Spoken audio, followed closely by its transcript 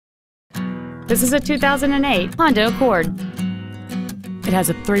This is a 2008 Honda Accord. It has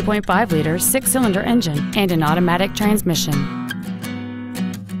a 3.5-liter six-cylinder engine and an automatic transmission.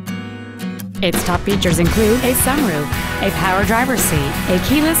 Its top features include a sunroof, a power driver's seat, a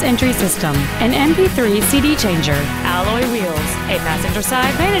keyless entry system, an MP3 CD changer, alloy wheels, a passenger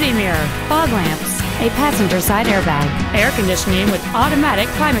side vanity mirror, fog lamps, a passenger side airbag, air conditioning with automatic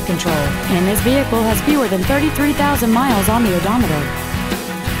climate control, and this vehicle has fewer than 33,000 miles on the odometer.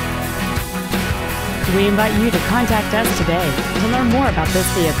 We invite you to contact us today to learn more about this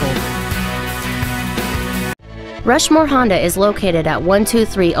vehicle. Rushmore Honda is located at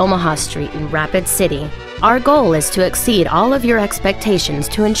 123 Omaha Street in Rapid City. Our goal is to exceed all of your expectations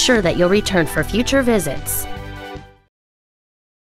to ensure that you'll return for future visits.